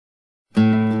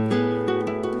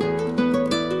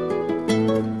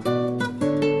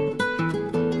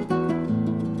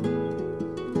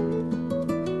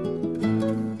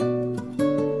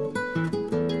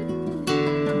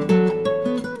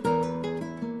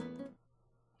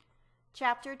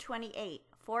Chapter 28,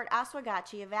 Fort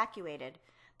Oswegatchie Evacuated.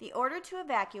 The order to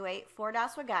evacuate Fort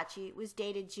Oswegatchie was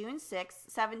dated June 6,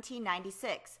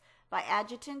 1796, by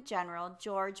Adjutant General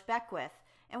George Beckwith,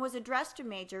 and was addressed to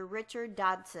Major Richard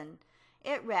Dodson.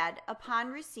 It read,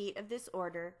 "Upon receipt of this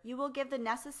order, you will give the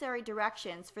necessary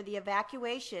directions for the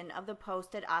evacuation of the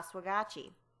post at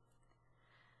Oswegatchie.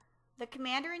 The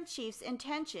Commander-in-Chief's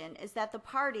intention is that the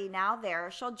party now there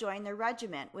shall join their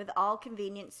regiment with all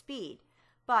convenient speed,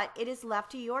 but it is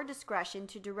left to your discretion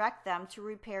to direct them to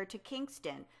repair to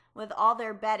Kingston with all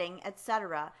their bedding,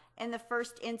 etc., in the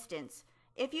first instance,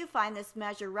 if you find this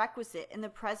measure requisite in the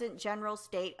present general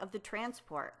state of the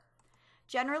transport."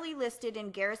 Generally listed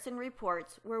in garrison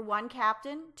reports were 1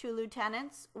 captain, 2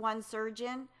 lieutenants, 1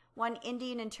 surgeon, 1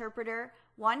 Indian interpreter,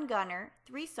 1 gunner,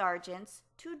 3 sergeants,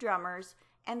 2 drummers,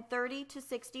 and 30 to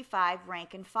 65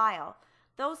 rank and file.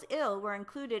 Those ill were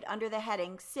included under the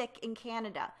heading "Sick in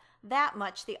Canada." That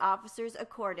much the officers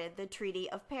accorded the Treaty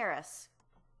of Paris.